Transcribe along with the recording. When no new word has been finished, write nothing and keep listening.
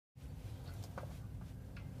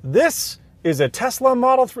This is a Tesla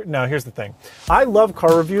Model 3. Now, here's the thing. I love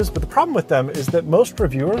car reviews, but the problem with them is that most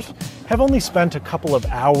reviewers have only spent a couple of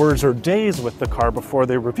hours or days with the car before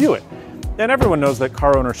they review it. And everyone knows that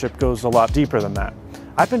car ownership goes a lot deeper than that.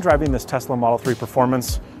 I've been driving this Tesla Model 3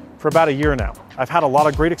 Performance for about a year now. I've had a lot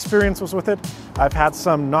of great experiences with it. I've had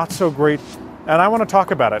some not so great, and I want to talk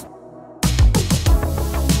about it.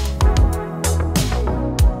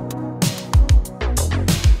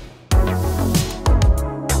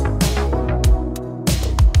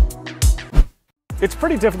 It's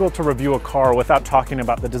pretty difficult to review a car without talking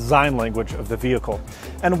about the design language of the vehicle.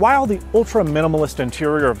 And while the ultra minimalist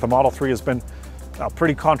interior of the Model 3 has been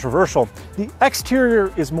pretty controversial, the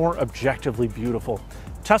exterior is more objectively beautiful.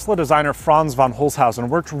 Tesla designer Franz von Holzhausen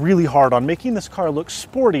worked really hard on making this car look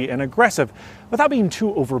sporty and aggressive without being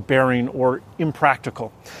too overbearing or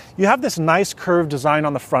impractical. You have this nice curved design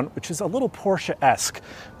on the front, which is a little Porsche-esque,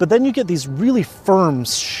 but then you get these really firm,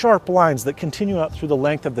 sharp lines that continue out through the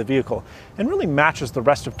length of the vehicle and really matches the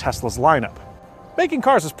rest of Tesla's lineup. Making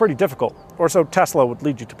cars is pretty difficult, or so Tesla would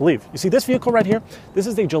lead you to believe. You see this vehicle right here? This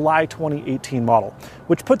is a July 2018 model,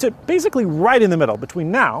 which puts it basically right in the middle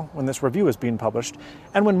between now, when this review is being published,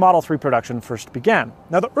 and when Model 3 production first began.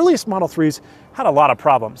 Now, the earliest Model 3s had a lot of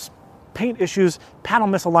problems. Paint issues, panel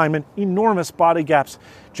misalignment, enormous body gaps,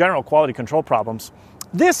 general quality control problems.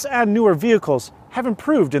 This and newer vehicles have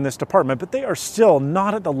improved in this department, but they are still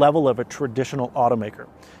not at the level of a traditional automaker.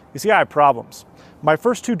 You see, I have problems. My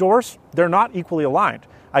first two doors, they're not equally aligned.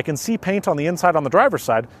 I can see paint on the inside on the driver's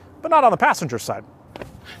side, but not on the passenger side.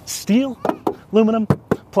 Steel, aluminum,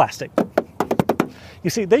 plastic.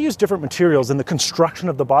 You see, they use different materials in the construction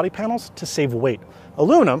of the body panels to save weight.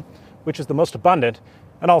 Aluminum, which is the most abundant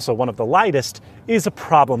and also one of the lightest, is a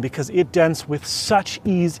problem because it dents with such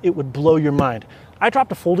ease it would blow your mind. I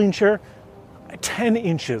dropped a folding chair 10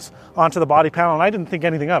 inches onto the body panel and I didn't think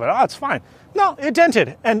anything of it. Oh, it's fine. No, it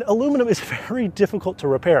dented, and aluminum is very difficult to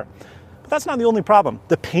repair. But that's not the only problem.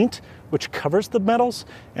 The paint, which covers the metals,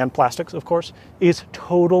 and plastics, of course, is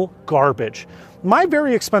total garbage. My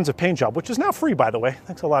very expensive paint job, which is now free, by the way,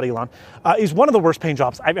 thanks a lot, Elon, is one of the worst paint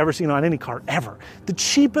jobs I've ever seen on any car, ever. The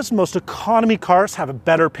cheapest, most economy cars have a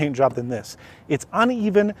better paint job than this. It's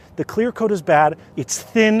uneven, the clear coat is bad, it's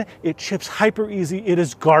thin, it chips hyper easy, it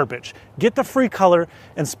is garbage. Get the free color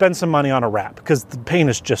and spend some money on a wrap, because the paint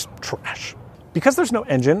is just trash. Because there's no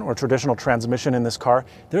engine or traditional transmission in this car,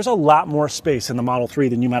 there's a lot more space in the Model 3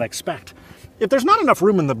 than you might expect. If there's not enough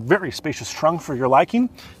room in the very spacious trunk for your liking,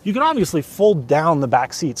 you can obviously fold down the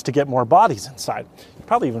back seats to get more bodies inside. You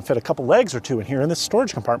probably even fit a couple legs or two in here in this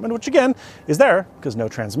storage compartment, which again is there because no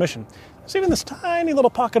transmission. There's even this tiny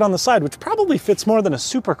little pocket on the side, which probably fits more than a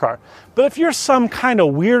supercar. But if you're some kind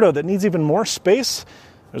of weirdo that needs even more space,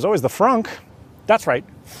 there's always the frunk. That's right,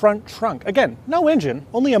 front trunk. Again, no engine,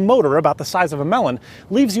 only a motor about the size of a melon,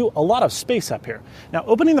 leaves you a lot of space up here. Now,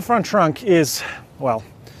 opening the front trunk is, well,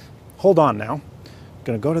 hold on now. I'm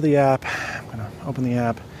gonna go to the app, I'm gonna open the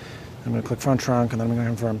app, I'm gonna click front trunk, and then I'm gonna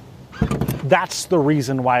confirm. That's the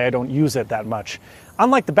reason why I don't use it that much.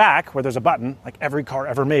 Unlike the back, where there's a button, like every car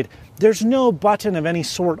ever made, there's no button of any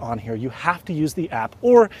sort on here. You have to use the app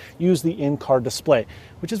or use the in-car display,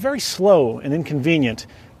 which is very slow and inconvenient.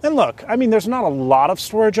 And look, I mean, there's not a lot of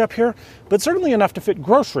storage up here, but certainly enough to fit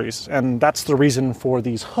groceries, and that's the reason for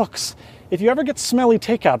these hooks. If you ever get smelly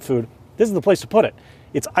takeout food, this is the place to put it.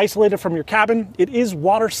 It's isolated from your cabin, it is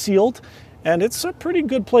water sealed, and it's a pretty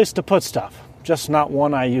good place to put stuff. Just not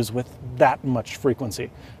one I use with that much frequency.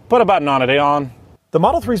 Put a button on it, on. The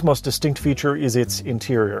Model 3's most distinct feature is its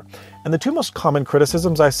interior. And the two most common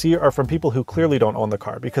criticisms I see are from people who clearly don't own the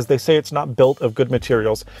car because they say it's not built of good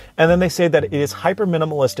materials, and then they say that it is hyper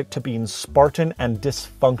minimalistic to being Spartan and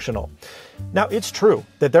dysfunctional. Now, it's true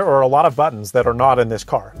that there are a lot of buttons that are not in this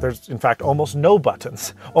car. There's, in fact, almost no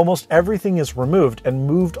buttons. Almost everything is removed and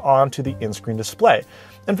moved onto the in-screen display.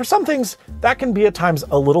 And for some things, that can be at times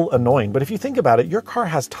a little annoying, but if you think about it, your car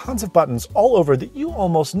has tons of buttons all over that you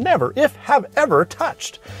almost never, if have ever,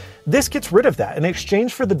 touched. This gets rid of that. In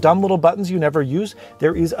exchange for the dumb little buttons you never use,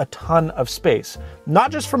 there is a ton of space.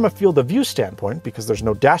 Not just from a field of view standpoint, because there's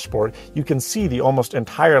no dashboard, you can see the almost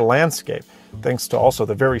entire landscape, thanks to also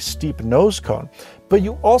the very steep nose cone. But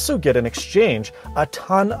you also get, in exchange, a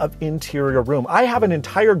ton of interior room. I have an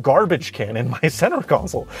entire garbage can in my center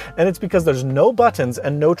console, and it's because there's no buttons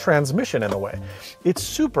and no transmission in the way. It's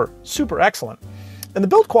super, super excellent. And the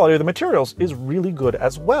build quality of the materials is really good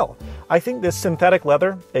as well. I think this synthetic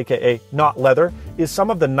leather, aka not leather, is some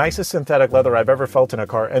of the nicest synthetic leather I've ever felt in a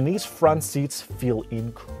car, and these front seats feel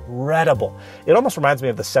incredible. It almost reminds me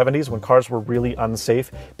of the 70s when cars were really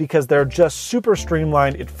unsafe because they're just super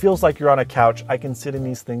streamlined. It feels like you're on a couch. I can sit in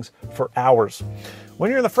these things for hours. When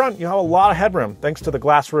you're in the front, you have a lot of headroom thanks to the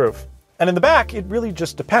glass roof. And in the back, it really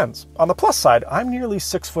just depends. On the plus side, I'm nearly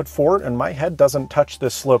 6'4" and my head doesn't touch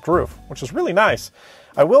this sloped roof, which is really nice.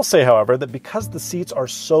 I will say, however, that because the seats are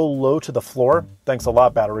so low to the floor, thanks a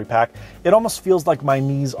lot battery pack, it almost feels like my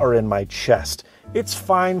knees are in my chest. It's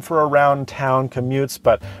fine for around town commutes,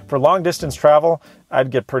 but for long distance travel,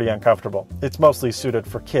 I'd get pretty uncomfortable. It's mostly suited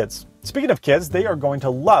for kids. Speaking of kids, they are going to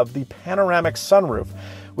love the panoramic sunroof,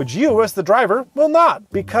 which you, as the driver, will not,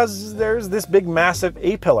 because there's this big massive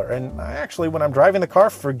A-pillar, and I actually, when I'm driving the car,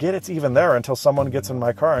 forget it's even there until someone gets in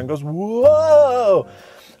my car and goes, whoa!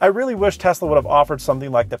 I really wish Tesla would have offered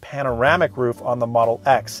something like the panoramic roof on the Model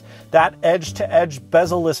X. That edge-to-edge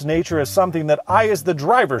bezel-less nature is something that I, as the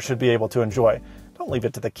driver, should be able to enjoy. Don't leave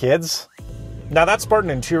it to the kids. Now, that Spartan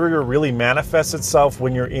interior really manifests itself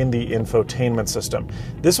when you're in the infotainment system.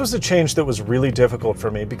 This was a change that was really difficult for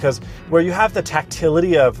me because where you have the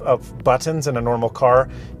tactility of buttons in a normal car,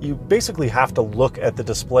 you basically have to look at the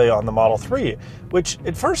display on the Model 3, which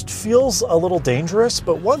at first feels a little dangerous,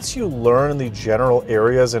 but once you learn the general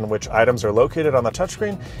areas in which items are located on the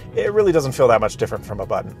touchscreen, it really doesn't feel that much different from a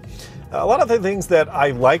button. A lot of the things that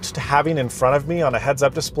I liked having in front of me on a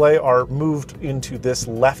heads-up display are moved into this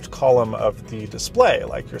left column of the display,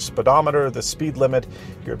 like your speedometer, the speed limit,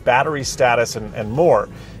 your battery status, and more.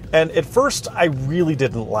 And at first, I really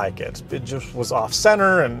didn't like it. It just was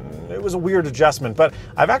off-center, and it was a weird adjustment, but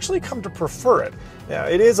I've actually come to prefer it. Now,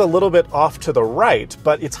 it is a little bit off to the right,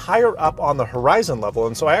 but it's higher up on the horizon level,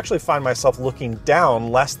 and so I actually find myself looking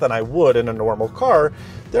down less than I would in a normal car,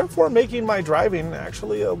 therefore making my driving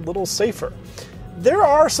actually a little safer. There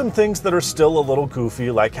are some things that are still a little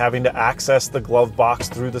goofy, like having to access the glove box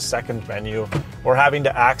through the second menu, or having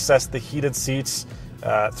to access the heated seats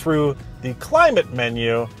through the climate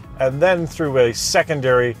menu, and then through a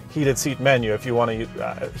secondary heated seat menu if you want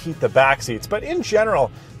to heat the back seats. But in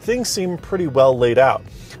general, things seem pretty well laid out.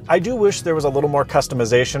 I do wish there was a little more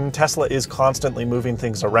customization. Tesla is constantly moving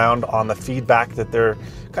things around on the feedback that their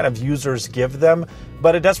kind of users give them,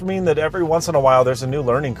 but it does mean that every once in a while there's a new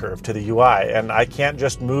learning curve to the UI, and I can't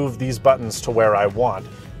just move these buttons to where I want.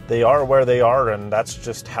 They are where they are, and that's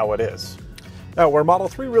just how it is. Now, where Model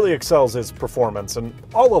 3 really excels is performance, and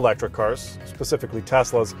all electric cars, specifically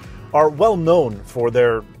Teslas, are well known for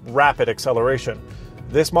their rapid acceleration.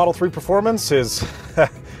 This Model 3 performance is,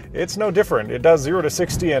 it's no different. It does 0 to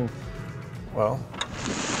 60 in, well,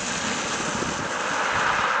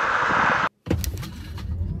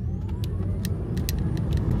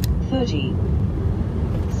 "30,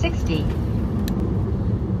 60.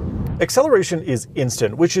 Acceleration is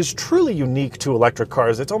instant, which is truly unique to electric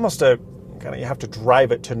cars. It's almost a kind of you have to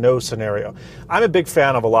drive it to know scenario. I'm a big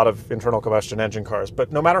fan of a lot of internal combustion engine cars,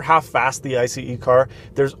 but no matter how fast the ICE car,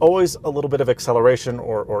 there's always a little bit of acceleration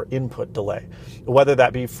or input delay. Whether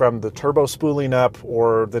that be from the turbo spooling up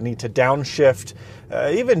or the need to downshift,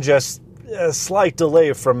 even just a slight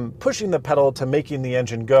delay from pushing the pedal to making the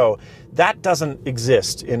engine go, that doesn't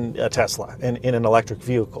exist in a Tesla, in an electric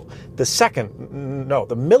vehicle. The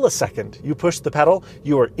millisecond you push the pedal,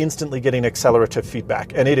 you are instantly getting accelerative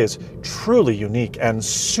feedback, and it is truly unique and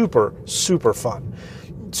super, super fun.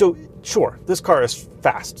 So sure, this car is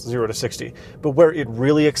fast, 0 to 60, but where it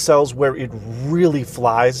really excels, where it really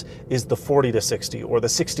flies, is the 40 to 60, or the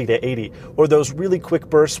 60 to 80, or those really quick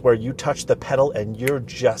bursts where you touch the pedal and you're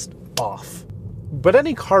just off. But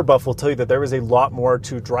any car buff will tell you that there is a lot more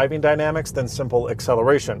to driving dynamics than simple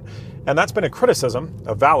acceleration. And that's been a criticism,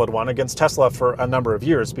 a valid one, against Tesla for a number of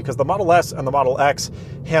years, because the Model S and the Model X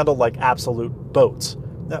handled like absolute boats.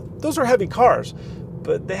 Now, those are heavy cars,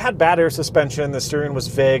 but they had bad air suspension, the steering was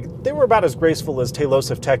vague, they were about as graceful as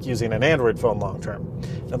Tailosive tech using an Android phone long term.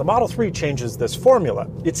 Now, the Model 3 changes this formula.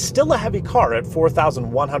 It's still a heavy car at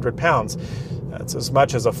 4,100 pounds. That's as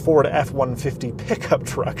much as a Ford F-150 pickup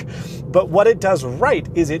truck. But what it does right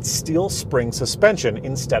is it's steel spring suspension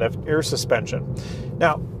instead of air suspension.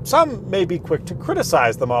 Now, some may be quick to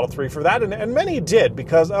criticize the Model 3 for that, and many did,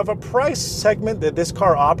 because of a price segment that this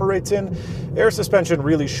car operates in, air suspension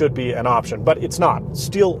really should be an option, but it's not.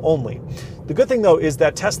 Steel only. The good thing, though, is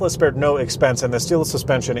that Tesla spared no expense, and the steel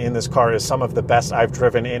suspension in this car is some of the best I've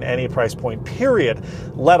driven in any price point, period,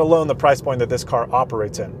 let alone the price point that this car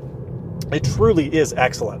operates in. It truly is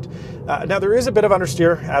excellent. Now, there is a bit of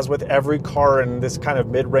understeer, as with every car in this kind of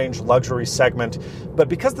mid-range luxury segment, but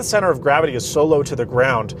because the center of gravity is so low to the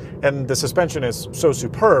ground and the suspension is so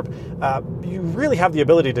superb, you really have the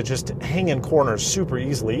ability to just hang in corners super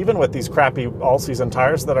easily. Even with these crappy all-season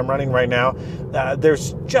tires that I'm running right now,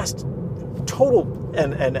 there's just total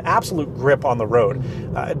and absolute grip on the road.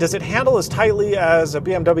 Does it handle as tightly as a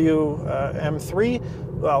BMW M3?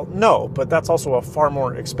 Well, no, but that's also a far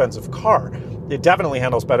more expensive car. It definitely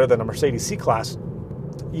handles better than a Mercedes C-Class,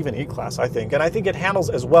 even E-Class, I think. And I think it handles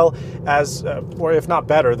as well as, or if not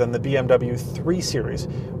better, than the BMW 3 Series,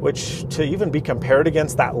 which to even be compared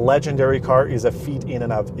against that legendary car is a feat in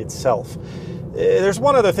and of itself. There's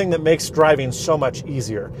one other thing that makes driving so much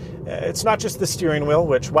easier. It's not just the steering wheel,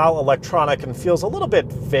 which, while electronic and feels a little bit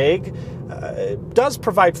vague, does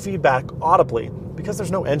provide feedback audibly. Because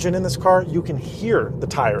there's no engine in this car, you can hear the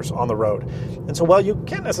tires on the road. And so while you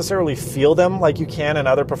can't necessarily feel them like you can in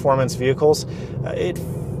other performance vehicles,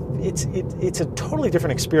 it's a totally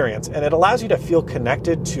different experience, and it allows you to feel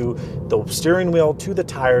connected to the steering wheel, to the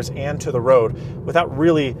tires, and to the road without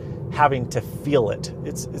really having to feel it.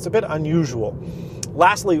 It's a bit unusual.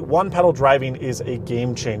 Lastly, one-pedal driving is a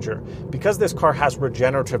game changer. Because this car has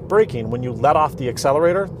regenerative braking, when you let off the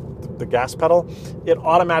accelerator, the gas pedal, it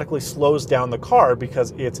automatically slows down the car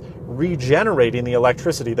because it's regenerating the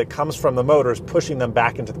electricity that comes from the motors, pushing them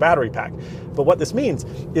back into the battery pack. But what this means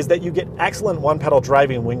is that you get excellent one-pedal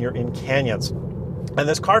driving when you're in canyons. And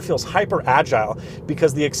this car feels hyper agile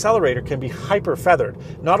because the accelerator can be hyper feathered.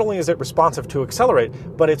 Not only is it responsive to accelerate,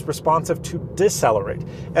 but it's responsive to decelerate.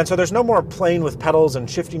 And so there's no more playing with pedals and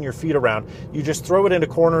shifting your feet around. You just throw it into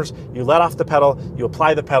corners, you let off the pedal, you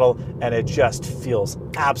apply the pedal, and it just feels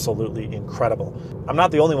absolutely incredible. I'm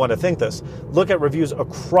not the only one to think this. Look at reviews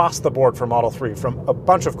across the board for Model 3 from a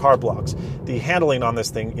bunch of car blogs. The handling on this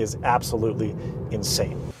thing is absolutely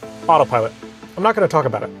insane. Autopilot. I'm not going to talk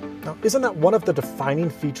about it. Now, isn't that one of the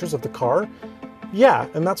defining features of the car? Yeah,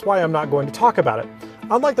 and that's why I'm not going to talk about it.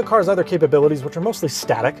 Unlike the car's other capabilities, which are mostly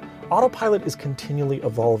static, Autopilot is continually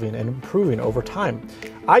evolving and improving over time.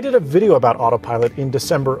 I did a video about Autopilot in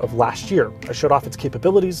December of last year. I showed off its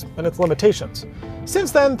capabilities and its limitations.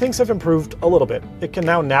 Since then, things have improved a little bit. It can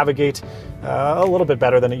now navigate a little bit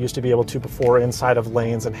better than it used to be able to before inside of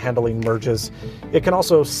lanes and handling merges. It can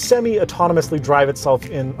also semi-autonomously drive itself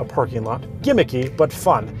in a parking lot. Gimmicky, but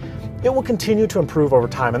fun. It will continue to improve over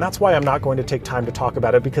time, and that's why I'm not going to take time to talk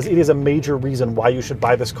about it, because it is a major reason why you should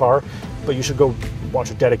buy this car, but you should go watch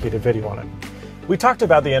a dedicated video on it. We talked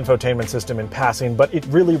about the infotainment system in passing, but it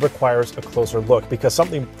really requires a closer look, because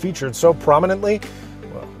something featured so prominently,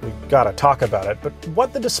 well, we gotta talk about it. But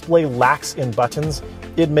what the display lacks in buttons,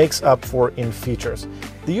 it makes up for in features.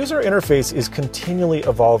 The user interface is continually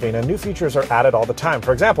evolving, and new features are added all the time.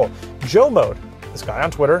 For example, Joe Mode. This guy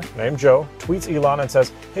on Twitter, named Joe, tweets Elon and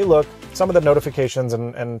says, "Hey look, some of the notifications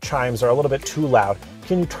and chimes are a little bit too loud.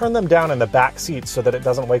 Can you turn them down in the back seat so that it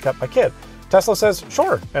doesn't wake up my kid?" Tesla says,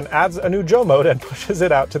 "Sure," and adds a new Joe Mode and pushes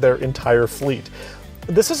it out to their entire fleet.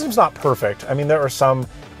 The system's not perfect. I mean, there are some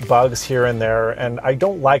bugs here and there, and I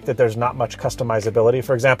don't like that there's not much customizability.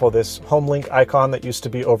 For example, this HomeLink icon that used to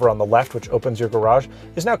be over on the left, which opens your garage,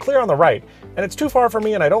 is now clear on the right. And it's too far for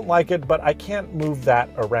me and I don't like it, but I can't move that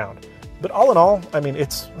around. But all in all, I mean,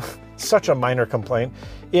 it's such a minor complaint.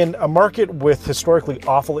 In a market with historically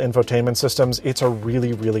awful infotainment systems, it's a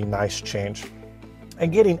really, really nice change.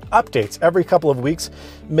 And getting updates every couple of weeks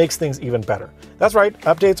makes things even better. That's right,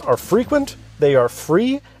 updates are frequent, they are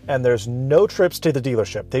free, and there's no trips to the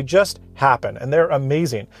dealership. They just happen, and they're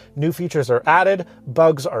amazing. New features are added,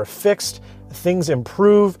 bugs are fixed, things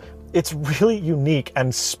improve. It's really unique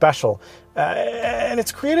and special. And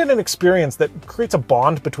it's created an experience that creates a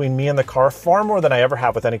bond between me and the car far more than I ever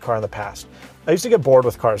have with any car in the past. I used to get bored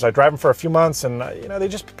with cars. I'd drive them for a few months and they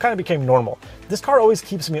just kind of became normal. This car always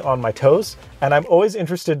keeps me on my toes, and I'm always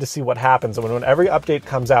interested to see what happens. And when every update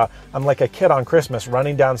comes out, I'm like a kid on Christmas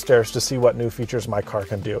running downstairs to see what new features my car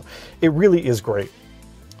can do. It really is great.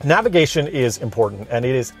 Navigation is important, and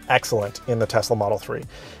it is excellent in the Tesla Model 3.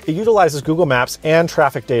 It utilizes Google Maps and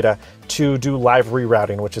traffic data to do live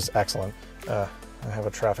rerouting, which is excellent. I have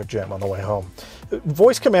a traffic jam on the way home.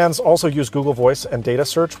 Voice commands also use Google Voice and data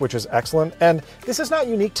search, which is excellent. And this is not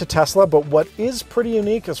unique to Tesla, but what is pretty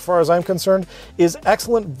unique, as far as I'm concerned, is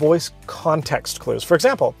excellent voice context clues. For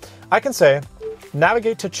example, I can say,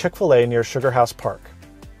 navigate to Chick-fil-A near Sugar House Park.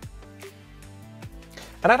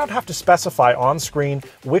 And I don't have to specify on screen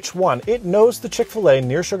which one. It knows the Chick-fil-A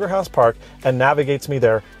near Sugar House Park and navigates me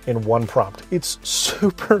there in one prompt. It's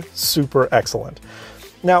super, super excellent.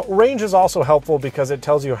 Now, range is also helpful because it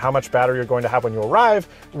tells you how much battery you're going to have when you arrive,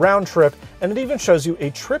 round trip, and it even shows you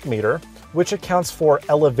a trip meter, which accounts for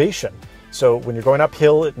elevation. So when you're going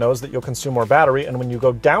uphill, it knows that you'll consume more battery, and when you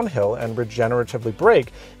go downhill and regeneratively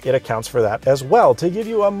brake, it accounts for that as well, to give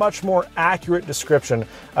you a much more accurate description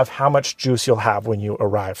of how much juice you'll have when you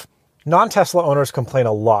arrive. Non-Tesla owners complain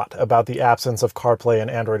a lot about the absence of CarPlay and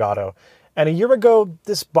Android Auto, and a year ago,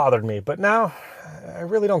 this bothered me, but now I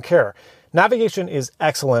really don't care. Navigation is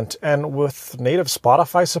excellent, and with native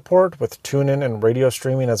Spotify support, with TuneIn and radio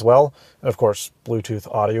streaming as well, and of course, Bluetooth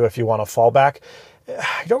audio if you want a fallback,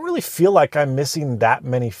 I don't really feel like I'm missing that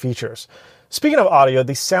many features. Speaking of audio,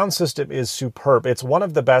 the sound system is superb. It's one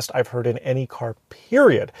of the best I've heard in any car,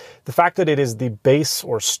 period. The fact that it is the base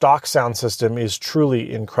or stock sound system is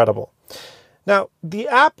truly incredible. Now, the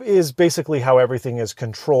app is basically how everything is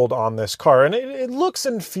controlled on this car, and it looks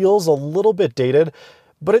and feels a little bit dated,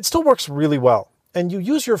 but it still works really well. And you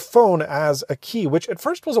use your phone as a key, which at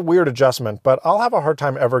first was a weird adjustment, but I'll have a hard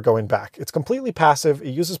time ever going back. It's completely passive. It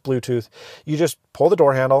uses Bluetooth. You just pull the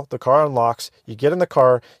door handle, the car unlocks, you get in the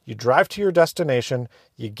car, you drive to your destination,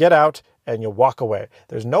 you get out, and you walk away.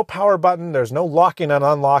 There's no power button. There's no locking and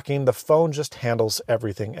unlocking. The phone just handles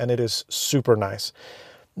everything, and it is super nice.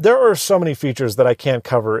 There are so many features that I can't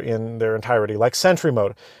cover in their entirety, like Sentry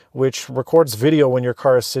Mode, which records video when your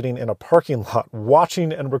car is sitting in a parking lot,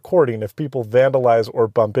 watching and recording if people vandalize or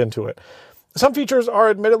bump into it. Some features are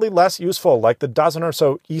admittedly less useful, like the dozen or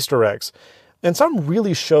so Easter eggs. And some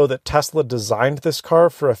really show that Tesla designed this car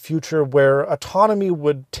for a future where autonomy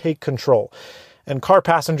would take control, and car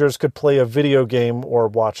passengers could play a video game or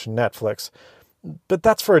watch Netflix. But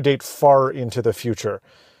that's for a date far into the future.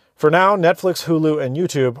 For now, Netflix, Hulu, and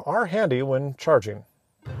YouTube are handy when charging.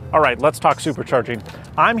 All right, let's talk supercharging.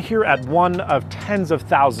 I'm here at one of tens of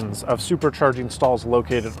thousands of supercharging stalls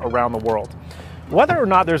located around the world. Whether or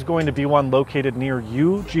not there's going to be one located near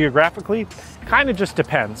you geographically kind of just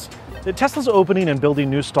depends. Tesla's opening and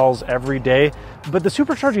building new stalls every day, but the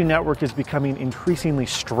supercharging network is becoming increasingly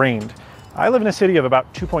strained. I live in a city of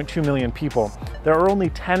about 2.2 million people. There are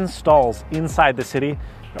only 10 stalls inside the city.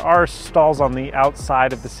 There are stalls on the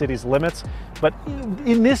outside of the city's limits, but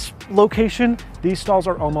in this location, these stalls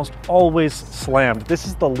are almost always slammed. This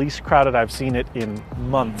is the least crowded I've seen it in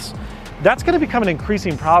months. That's going to become an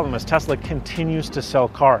increasing problem as Tesla continues to sell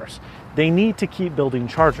cars. They need to keep building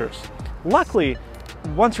chargers. Luckily,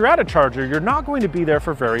 once you're at a charger, you're not going to be there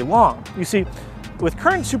for very long. You see, with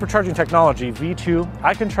current supercharging technology, V2,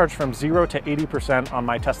 I can charge from 0 to 80% on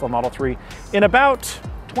my Tesla Model 3 in about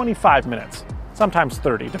 25 minutes. Sometimes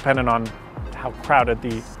 30, depending on how crowded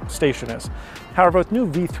the station is. However, with new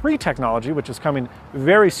V3 technology, which is coming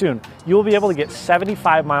very soon, you will be able to get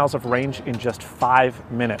 75 miles of range in just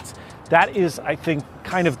 5 minutes. That is, I think,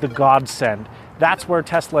 kind of the godsend. That's where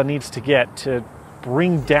Tesla needs to get to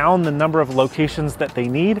bring down the number of locations that they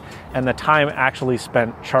need and the time actually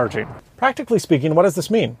spent charging. Practically speaking, what does this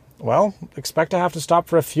mean? Well, expect to have to stop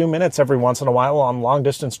for a few minutes every once in a while on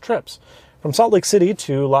long-distance trips. From Salt Lake City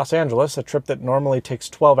to Los Angeles, a trip that normally takes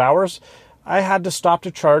 12 hours, I had to stop to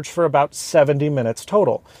charge for about 70 minutes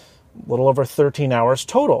total. A little over 13 hours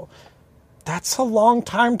total. That's a long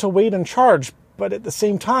time to wait and charge, but at the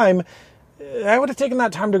same time, I would have taken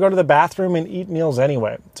that time to go to the bathroom and eat meals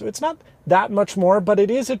anyway. So it's not that much more, but it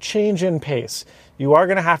is a change in pace. You are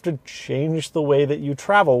going to have to change the way that you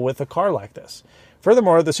travel with a car like this.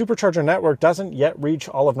 Furthermore, the supercharger network doesn't yet reach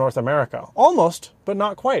all of North America. Almost, but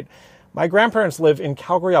not quite. My grandparents live in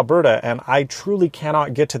Calgary, Alberta, and I truly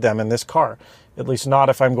cannot get to them in this car, at least not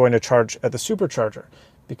if I'm going to charge at the supercharger,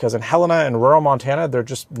 because in Helena and rural Montana, they're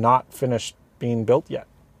just not finished being built yet.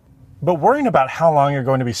 But worrying about how long you're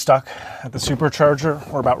going to be stuck at the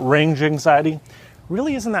supercharger or about range anxiety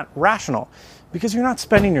really isn't that rational, because you're not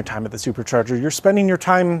spending your time at the supercharger. You're spending your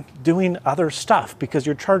time doing other stuff because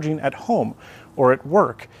you're charging at home or at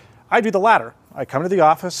work. I do the latter. I come to the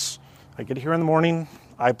office, I get here in the morning,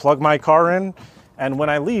 I plug my car in, and when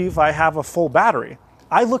I leave, I have a full battery.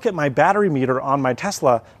 I look at my battery meter on my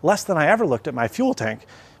Tesla less than I ever looked at my fuel tank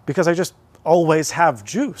because I just always have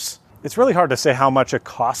juice. It's really hard to say how much it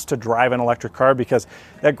costs to drive an electric car because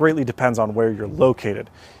that greatly depends on where you're located.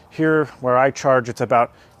 Here, where I charge, it's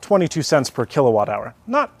about 22 cents per kilowatt hour.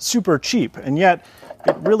 Not super cheap, and yet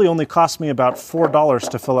it really only costs me about $4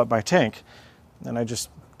 to fill up my tank. And I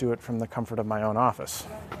just do it from the comfort of my own office.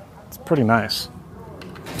 It's pretty nice.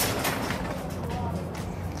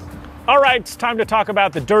 All right, it's time to talk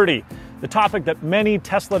about the dirty, the topic that many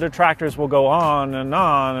Tesla detractors will go on and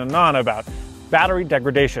on and on about, battery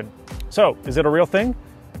degradation. So, is it a real thing?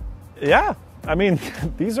 Yeah, I mean,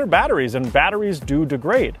 these are batteries, and batteries do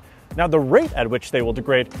degrade. Now, the rate at which they will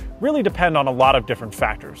degrade really depend on a lot of different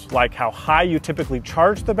factors, like how high you typically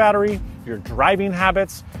charge the battery, your driving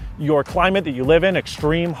habits, your climate that you live in.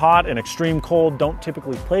 Extreme hot and extreme cold don't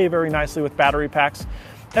typically play very nicely with battery packs.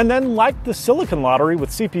 And then, like the silicon lottery with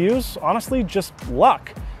CPUs, honestly, just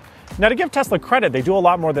luck. Now, to give Tesla credit, they do a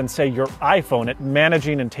lot more than, say, your iPhone at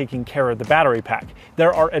managing and taking care of the battery pack.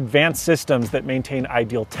 There are advanced systems that maintain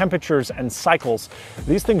ideal temperatures and cycles.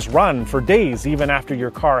 These things run for days even after your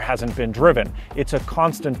car hasn't been driven. It's a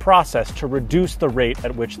constant process to reduce the rate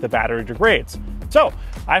at which the battery degrades. So,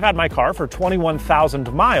 I've had my car for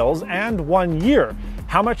 21,000 miles and 1 year.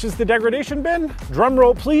 How much has the degradation been? Drum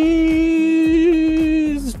roll, please.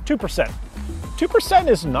 2%. 2%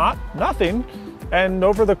 is not nothing. And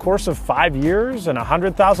over the course of 5 years and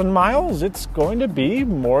 100,000 miles, it's going to be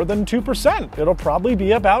more than 2%. It'll probably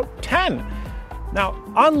be about 10. Now,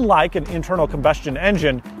 unlike an internal combustion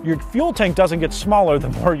engine, your fuel tank doesn't get smaller the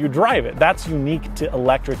more you drive it. That's unique to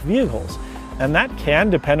electric vehicles. And that can,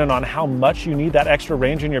 depending on how much you need that extra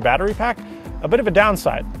range in your battery pack, a bit of a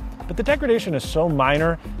downside. But the degradation is so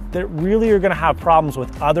minor that really you're going to have problems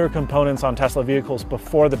with other components on Tesla vehicles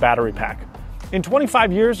before the battery pack. In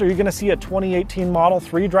 25 years, are you going to see a 2018 Model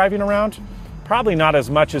 3 driving around? Probably not as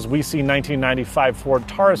much as we see 1995 Ford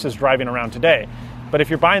Tauruses driving around today. But if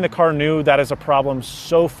you're buying the car new, that is a problem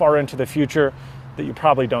so far into the future that you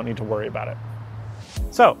probably don't need to worry about it.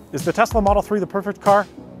 So, is the Tesla Model 3 the perfect car?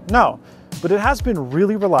 No, but it has been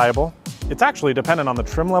really reliable. It's actually, dependent on the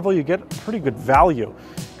trim level, you get pretty good value.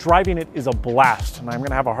 Driving it is a blast, and I'm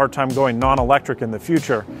going to have a hard time going non-electric in the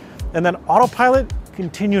future. And then autopilot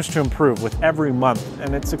continues to improve with every month,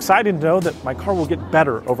 and it's exciting to know that my car will get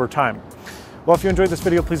better over time. Well, if you enjoyed this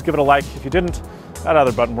video, please give it a like. If you didn't, that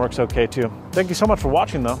other button works okay too. Thank you so much for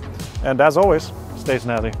watching though, and as always, stay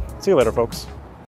snazzy. See you later, folks.